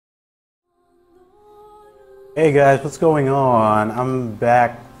Hey guys, what's going on? I'm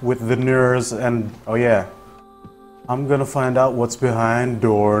back with the NieRs and oh yeah, I'm gonna find out what's behind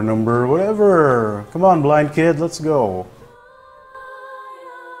door number whatever. Come on, blind kid, let's go.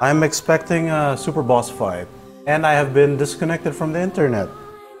 I'm expecting a super boss fight, and I have been disconnected from the internet.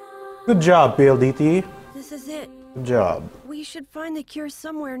 Good job, PLDT. This is it. Good job. We should find the cure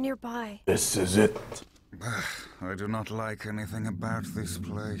somewhere nearby. This is it. I do not like anything about this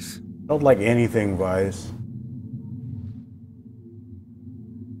place. Don't like anything, Vice.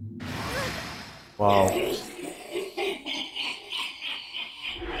 Wow.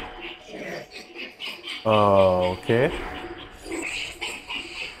 Okay.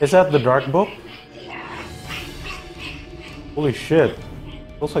 Is that the dark book? Holy shit.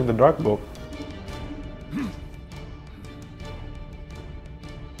 Looks like the dark book.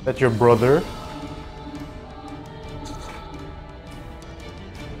 That's your brother?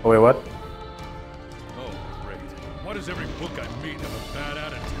 Oh wait, what? Oh, great. Why does every book I meet have a bad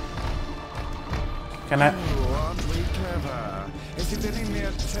attitude? Can I? Oh, aren't we clever? Is it any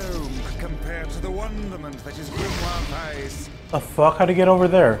mere tome compared to the wonderment that is Grimoire Vice? The fuck? How'd you get over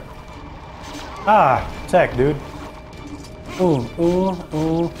there? Ah, tech, dude. Ooh, ooh,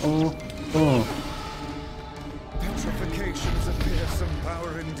 ooh, ooh, ooh. Petrification is a fearsome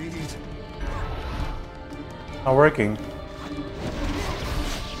power indeed. Not working.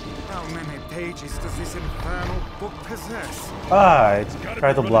 How many pages does this infernal book possess? Ah, I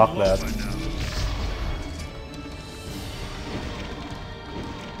tried to block that.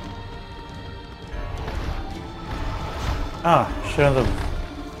 Ah, shouldn't have.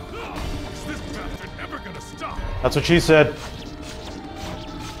 Is this bastard ever gonna stop? That's what she said.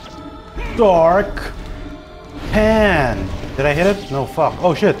 Dark pan. Did I hit it? No, fuck.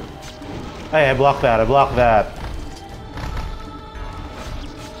 Oh shit. Hey, I blocked that. I blocked that.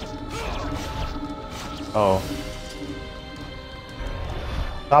 Oh.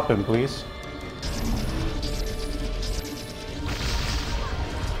 Stop him, please.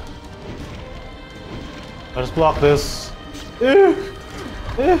 Let's block this.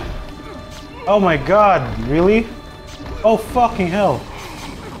 Oh my god, really? Oh fucking hell.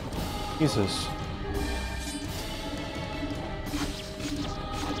 Jesus.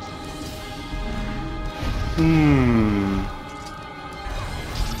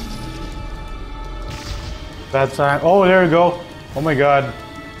 Bad sign. Oh, there we go. Oh my god.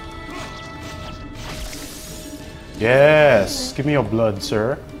 Yes. Give me your blood,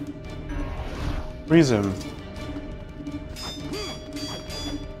 sir. Freeze him.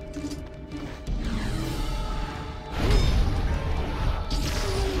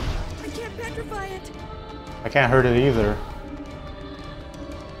 I can't petrify it. I can't hurt it either.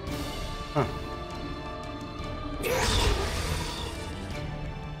 Huh.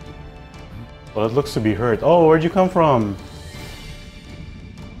 Well, it looks to be hurt. Oh, where'd you come from?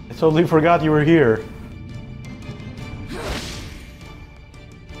 I totally forgot you were here.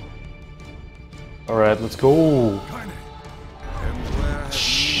 Alright, let's go.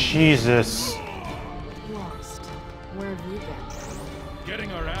 Jesus. Lost. Where have you been? Getting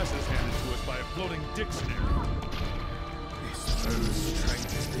our asses handed to us by a floating dictionary. This foe's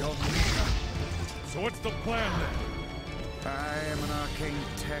strength is beyond measure. So what's the plan then? I am an arcane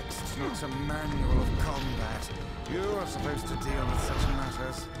text, not a manual of combat. You are supposed to deal with such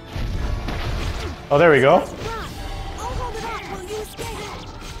matters. Oh, there we go. I'll hold it off while you escape.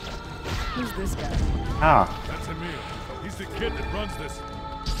 Who's this guy? Ah. That's Emil. He's the kid that runs this.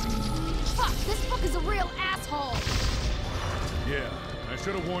 Fuck, this book is a real asshole. Yeah, I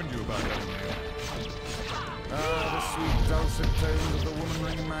should have warned you about that, Emil. Ah, the sweet dulcet tones of the woman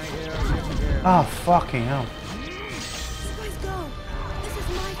ringing my ears yet again. Ah, fucking hell. Please go. This is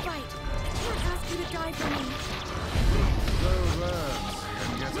my fight. I can't ask you to die for me. Those words,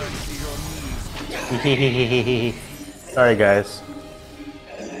 and yet I see your knees. Sorry, guys.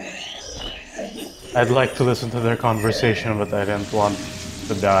 I'd like to listen to their conversation, but I didn't want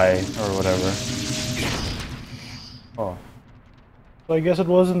to die or whatever. Oh. So I guess it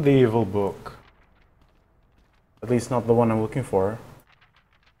wasn't the evil book. At least not the one I'm looking for.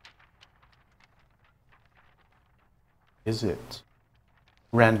 Is it?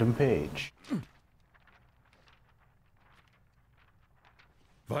 Random page.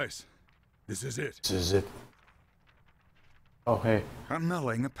 Vice, this is it. This is it. Oh, hey.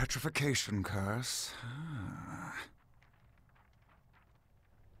 Annulling a petrification curse. Ah.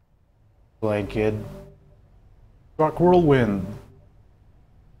 Blind kid. Dark whirlwind.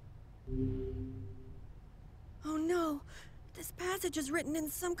 Oh no. This passage is written in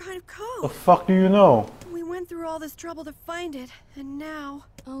some kind of The code. fuck do you know? We went through all this trouble to find it, and now...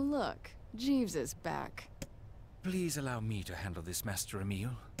 Oh look, Jeeves is back. Please allow me to handle this, Master Emil.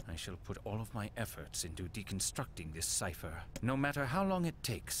 I shall put all of my efforts into deconstructing this cipher. No matter how long it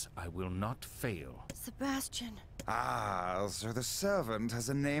takes, I will not fail. Sebastian. Ah, so the servant has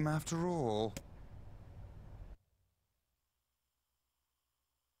a name after all.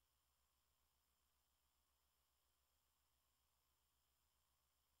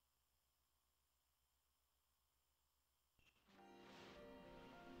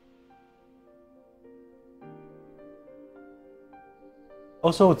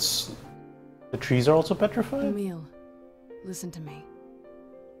 Also, it's the trees are also petrified. Emil, listen to me.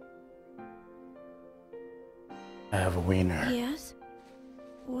 I have a wiener. Yes?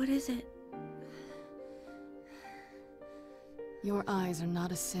 What is it? Your eyes are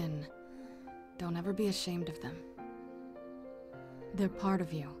not a sin. Don't ever be ashamed of them. They're part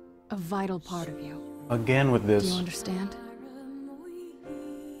of you. A vital part of you. Again with Do you this. understand?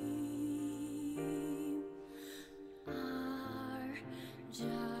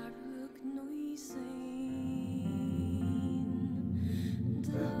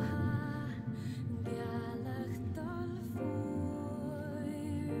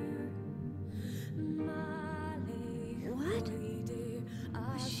 What?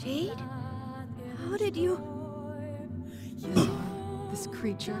 A shade? How did you... This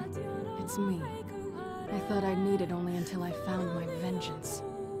creature, it's me. I thought I'd need it only until I found my vengeance.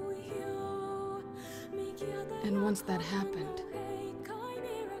 And once that happened,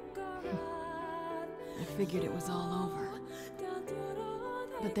 I figured it was all over.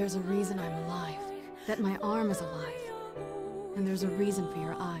 But there's a reason I'm alive, that my arm is alive. And there's a reason for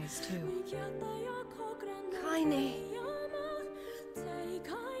your eyes, too. Kaine.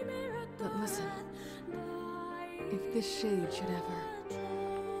 But listen, if this shade should ever...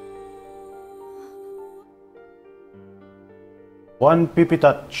 One pee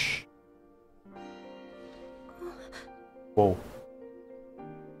touch. Whoa.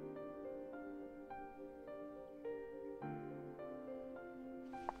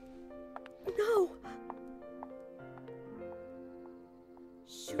 No!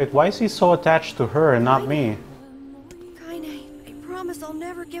 Wait, why is he so attached to her and not me? Kaine, I promise I'll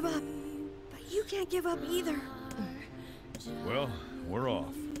never give up. But you can't give up either. Well, we're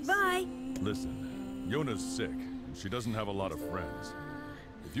off. Bye! Listen, Yona's sick, and she doesn't have a lot of friends.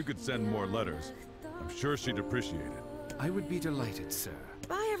 If you could send more letters, I'm sure she'd appreciate it. I would be delighted, sir.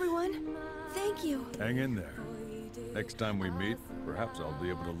 Bye, everyone. Thank you. Hang in there. Next time we meet, perhaps I'll be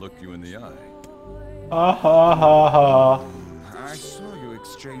able to look you in the eye. Ha ha ha ha. I saw you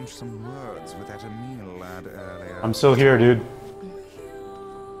exchange some words with that Emil lad earlier. I'm still here, dude.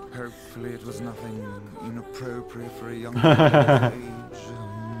 Hopefully it was nothing inappropriate for a young man's age.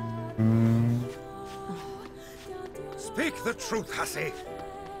 Speak the truth, hussy!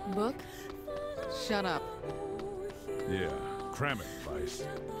 Book? Shut up. Yeah, cram it, Vice.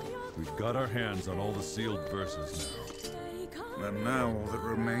 We've got our hands on all the sealed verses now. And now all that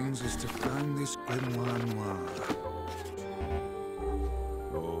remains is to find this grimoire noir.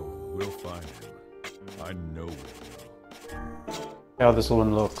 Oh, we'll find him. I know we will. How this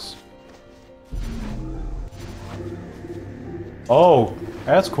one looks. Oh,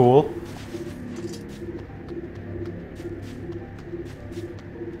 that's cool.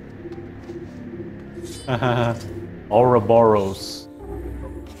 Ouroboros.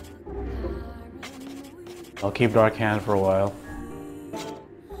 I'll keep Dark Hand for a while.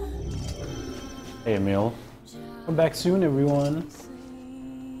 Hey Emil. Come back soon, everyone.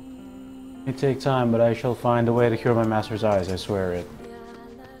 It may take time, but I shall find a way to cure my master's eyes, I swear it.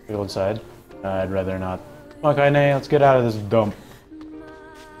 We go inside? I'd rather not. Come on, Kaine, let's get out of this dump.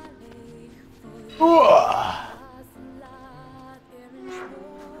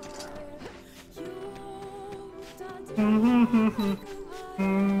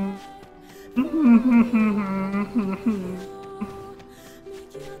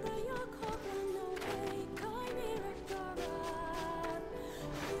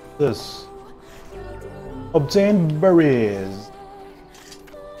 This. Obtain berries.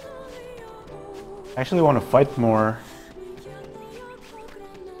 I actually want to fight more.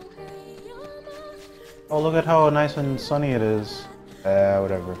 Oh, look at how nice and sunny it is.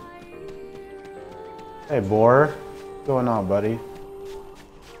 Whatever. Hey, boar. What's going on, buddy?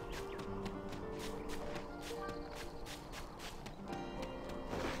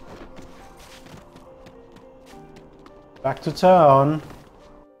 Back to town.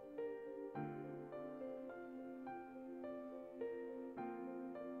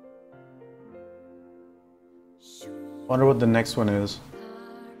 Wonder what the next one is.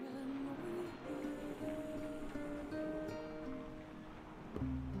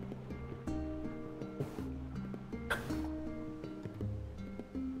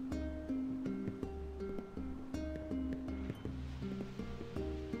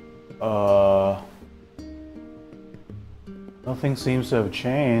 Nothing seems to have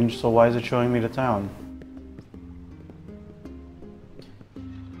changed, so why is it showing me the town?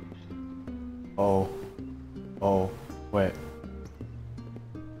 Oh. Oh. Wait.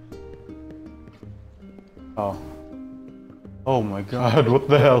 Oh. Oh my god, what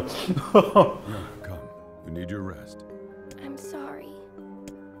the hell? Yeah, come. You need your rest. I'm sorry.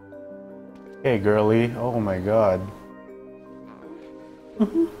 Hey, girly. Oh my god.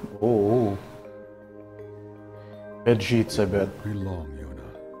 Oh. Bed sheets, I bet. Be long, Yona.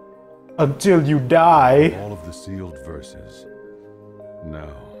 Until you die. All of the sealed verses.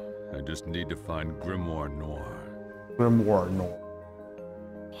 Now, I just need to find Grimoire Noir. Grimoire Noir.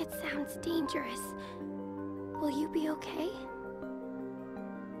 It sounds dangerous. Will you be okay?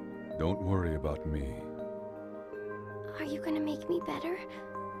 Don't worry about me. Are you gonna make me better?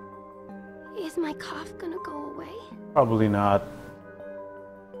 Is my cough gonna go away? Probably not.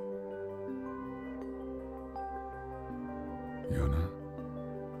 Yona?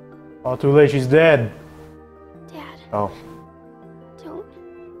 Oh, too late, she's dead. Dad, Oh.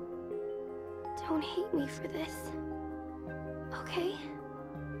 don't hate me for this. Okay?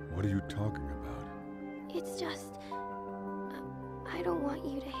 What are you talking about? It's just... I don't want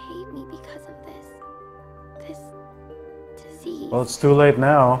you to hate me because of this disease. Well, it's too late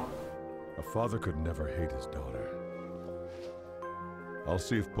now. A father could never hate his daughter. I'll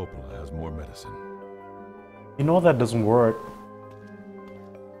see if Popola has more medicine. You know that doesn't work.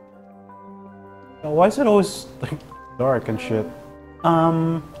 Now, why is it always like dark and shit?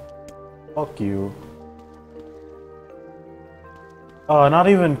 Fuck you. Not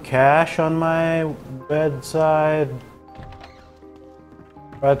even cash on my bedside.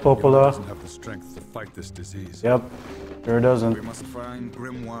 Right, Yona Popola? doesn't have the strength to fight this disease. Yep, sure doesn't. We must find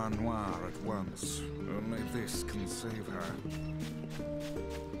Grimoire Noir at once. Only this can save her.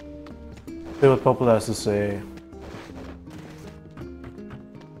 See what Popola has to say.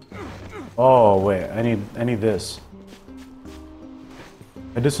 Oh wait, I need this.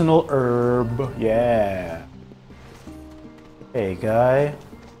 Medicinal herb, yeah. Hey guy.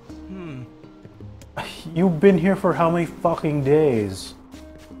 You've been here for how many fucking days?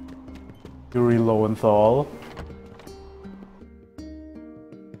 Yuri Lowenthal.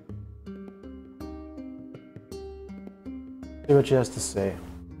 See what she has to say.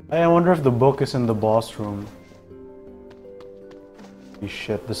 Hey, I wonder if the book is in the boss room. Holy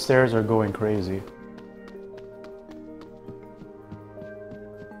shit, the stairs are going crazy.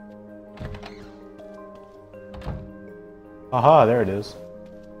 Aha, there it is.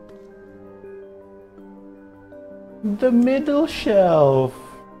 The middle shelf.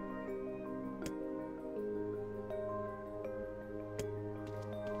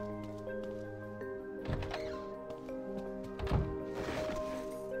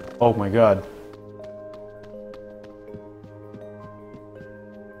 Oh my god.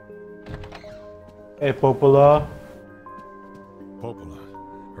 Hey, Popola. Popola,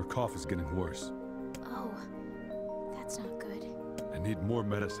 her cough is getting worse. Oh, that's not good. I need more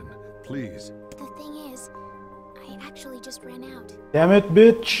medicine, please. The thing is, I actually just ran out. Damn it,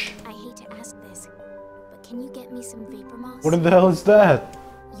 bitch. I hate to ask this, but can you get me some vapor moss? What in the hell is that?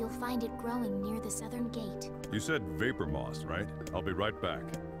 You'll find it growing near the southern gate. You said vapor moss, right? I'll be right back.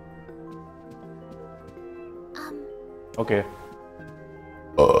 Okay.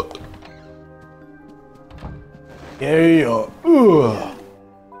 Yeah.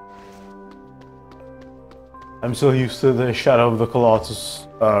 I'm so used to the Shadow of the Colossus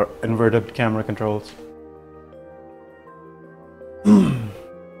inverted camera controls.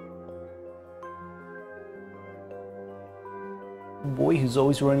 Boy who's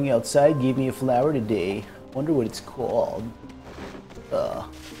always running outside gave me a flower today. Wonder what it's called.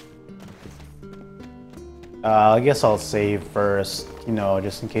 I guess I'll save first, you know,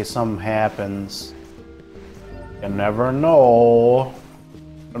 just in case something happens. You never know.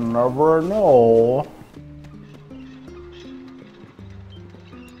 You never know.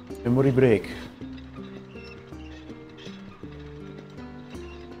 Memory break.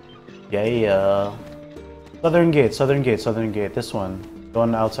 Yeah. Southern Gate, Southern Gate, Southern Gate. This one. The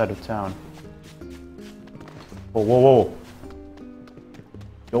one outside of town. Whoa, whoa, whoa.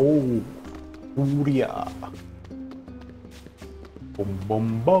 Yo. Furia. Bum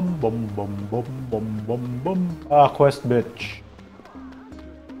bum bum bum bum bum bum bum bum. Ah, quest bitch.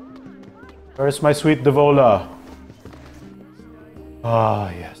 Where's my sweet Devola? Ah,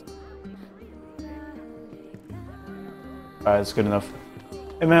 yes. Alright, that's good enough.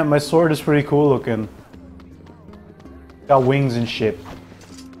 Hey man, my sword is pretty cool looking. Got wings and shit.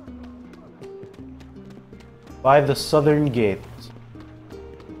 By the southern gate.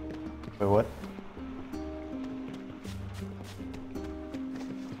 Wait, what?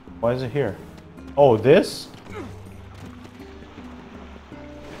 Why is it here? Oh, this?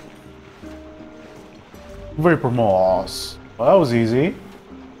 Vapor moss. Well, that was easy.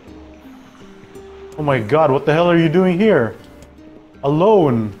 Oh my god, what the hell are you doing here?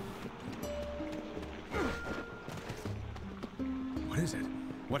 Alone. What is it?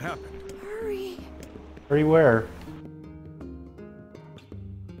 What happened? Hurry. Hurry where?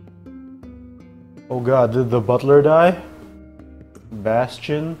 Oh god, did the butler die?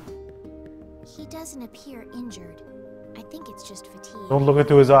 Bastion? He doesn't appear injured. I think it's just fatigue. Don't look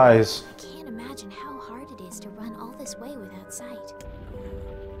into his eyes. I can't imagine how hard it is to run all this way without sight.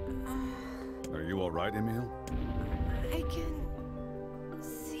 Are you all right, Emil? I can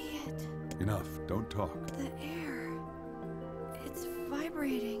see it. Enough. Don't talk. The air. It's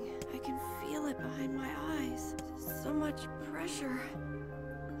vibrating. I can feel it behind my eyes. So much pressure.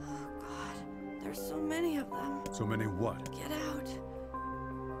 Oh god. There's so many of them. So many what? Get out.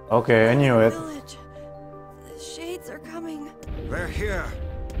 Okay, I knew it. Village. The shades are coming. They're here.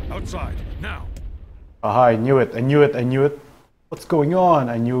 Outside, now! Aha, I knew it, I knew it, I knew it. What's going on?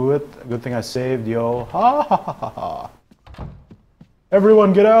 I knew it. Good thing I saved, yo. Ha ha ha ha ha.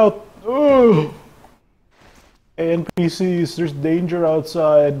 Everyone get out! Ugh. Hey, NPCs, there's danger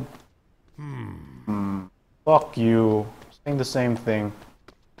outside. Fuck you. Saying the same thing.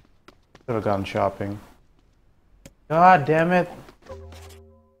 Should have gone shopping. God damn it.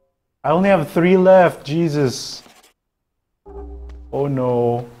 I only have 3 left, Jesus. Oh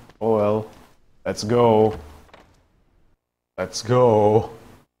no. Oh well. Let's go. Let's go.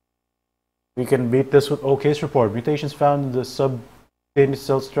 We can beat this with case report. Mutations found in the subcutaneous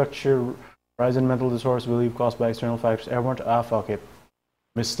cell structure. Rise in mental disorders believed caused by external factors. Everyone, fuck it.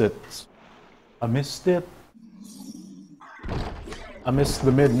 Missed it. I missed it. I missed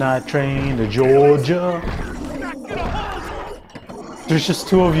the midnight train to Georgia. There's just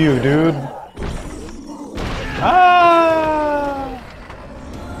 2 of you, dude. Ah!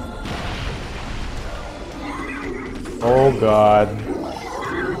 Oh god.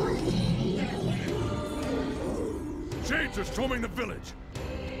 Shades are storming the village!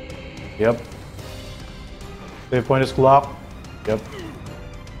 Yep. Save point is clocked. Yep.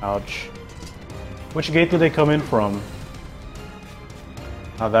 Ouch. Which gate do they come in from?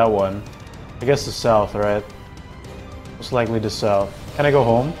 Not that one. I guess the south, right? Most likely the south. Can I go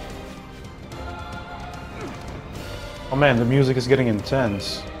home? Oh man, the music is getting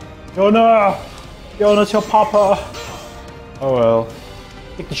intense. Yona! Yona, it's your papa! Oh well.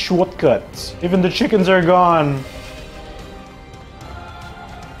 Take the shortcuts. Even the chickens are gone.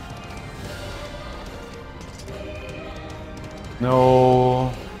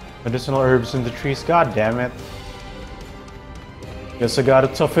 No. Medicinal herbs in the trees. God damn it. Guess I gotta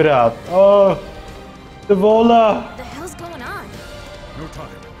tough it out. Oh! Devola! What the hell's going on? No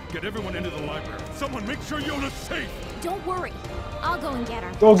time. Get everyone into the library. Someone make sure Yona's safe! Don't worry. I'll go and get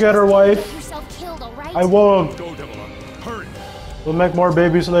her. Go get her, Just don't wife. Get yourself killed, all right? I won't. Go, Devil. Hurry! We'll make more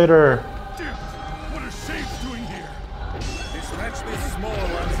babies later. Damn! What are Shades doing here? Dispatch these small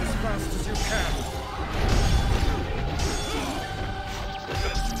ones as fast as you can.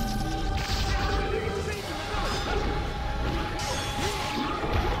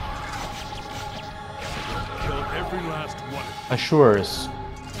 Kill every last one. Assures.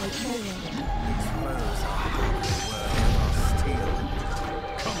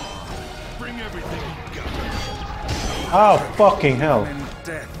 Come on. Bring everything you got. Oh, fucking hell. In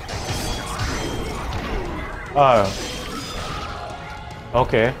death. Oh.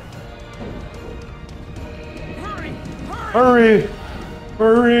 Okay. Hurry!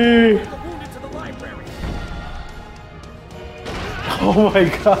 Hurry! Oh my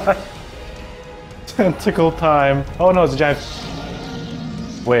god. Tentacle time. Oh no, it's a giant.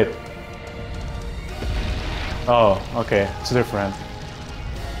 Wait. Oh, okay. It's different.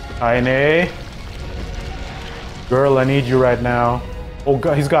 Aine. Girl, I need you right now. Oh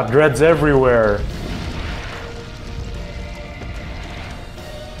god, he's got dreads everywhere.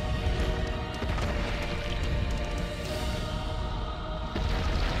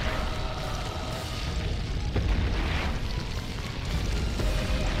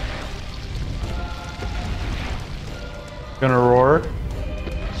 Gonna roar.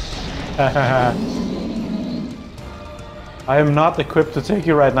 I am not equipped to take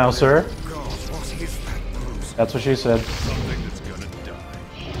you right now, sir. God, what is that bruise? That's what she said. Something that's gonna die.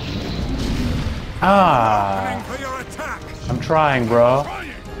 Ah, Aim for your attack! I'm trying, bro.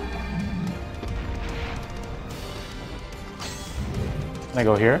 Trying! Can I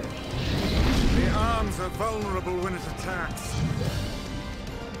go here? The arms are vulnerable when it attacks.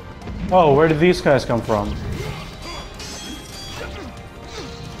 Oh, where did these guys come from?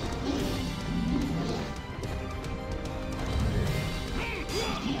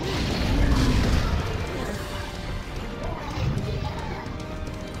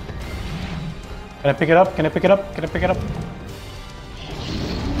 Can I pick it up? Can I pick it up? Can I pick it up?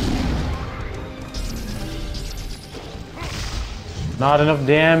 Not enough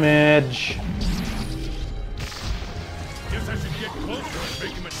damage. Guess I should get closer and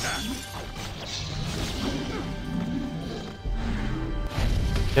make him attack.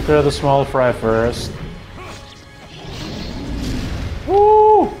 Get rid of the small fry first.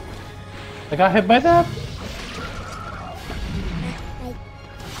 Woo! I got hit by that?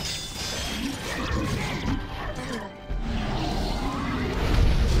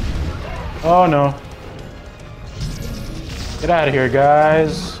 Oh no. Get out of here,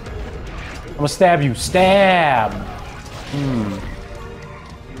 guys. I'm gonna stab you. Stab!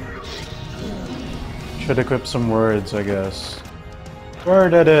 Should equip some words, I guess.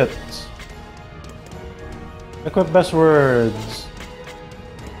 Word at it. Equip best words.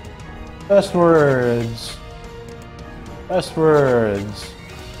 Best words. Best words.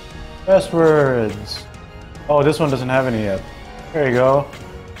 Best words. Oh, this one doesn't have any yet. There you go.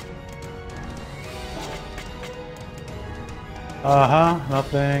 Uh-huh,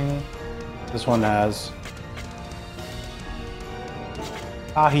 nothing. This one has.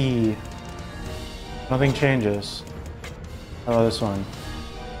 Ahi. Nothing changes. How about this one?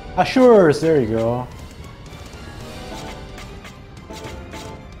 Assures, there you go.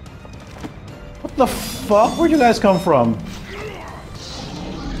 What the fuck? Where'd you guys come from?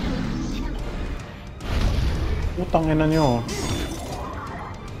 Putang ina nyo.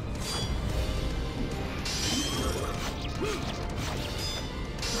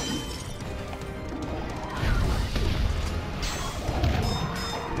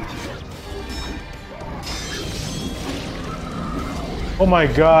 Oh my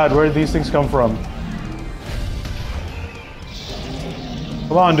god, where did these things come from?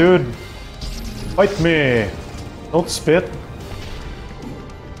 Come on, dude. Fight me. Don't spit.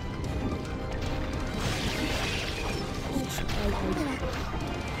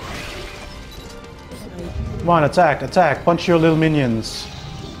 Come on, attack, attack. Punch your little minions.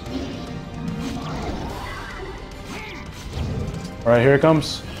 Alright, here it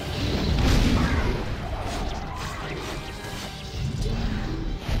comes.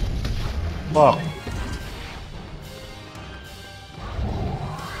 Fuck.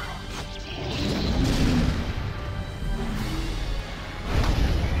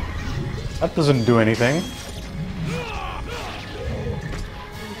 That doesn't do anything.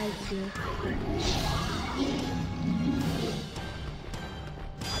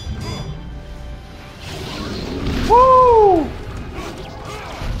 Woo!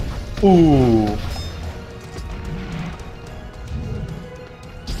 Ooh.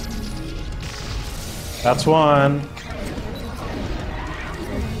 That's one.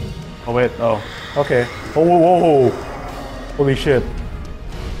 Oh wait, oh, okay. Oh, whoa, whoa, whoa. Holy shit.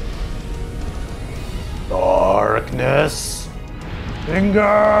 Darkness.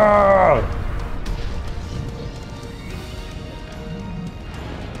 Finger!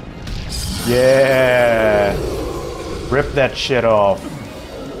 Yeah. Rip that shit off.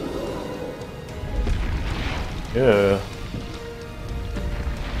 Yeah.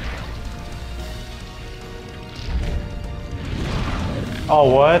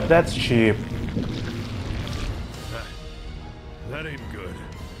 Oh, what? That's cheap. That ain't good.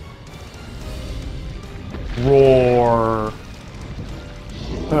 Roar.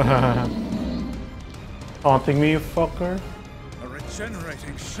 Taunting me, you fucker? A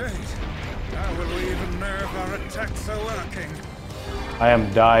regenerating shade. How will we even nerve our attacks are working? I am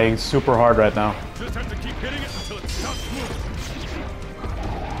dying super hard right now. Just have to keep hitting it until it stops moving.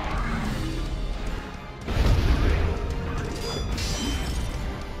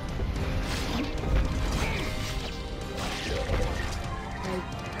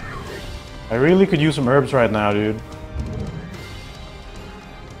 I really could use some herbs right now, dude.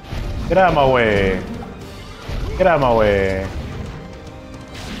 Get out of my way. Get out of my way.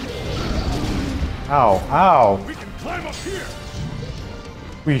 Ow, ow. We can climb up here.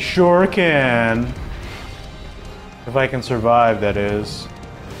 We sure can. If I can survive, that is.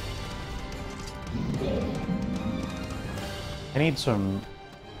 I need some...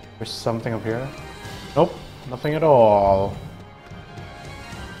 There's something up here. Nope, nothing at all.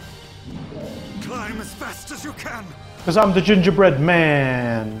 Climb as fast as you can. Because I'm the gingerbread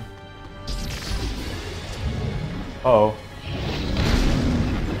man. Uh-oh.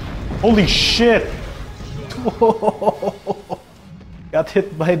 Holy shit! Got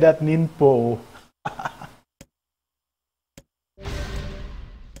hit by that ninpo. You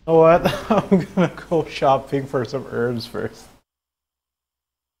know what? I'm gonna go shopping for some herbs first.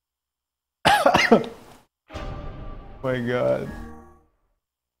 Oh my god.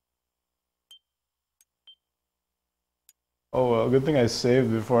 Oh well, good thing I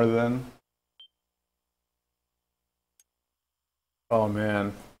saved before then. Oh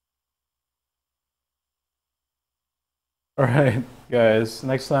man. Alright, guys.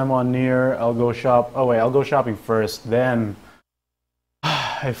 Next time on NieR, I'll go shop. Oh wait, I'll go shopping first, then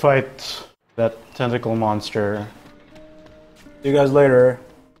I fight that tentacle monster. See you guys later.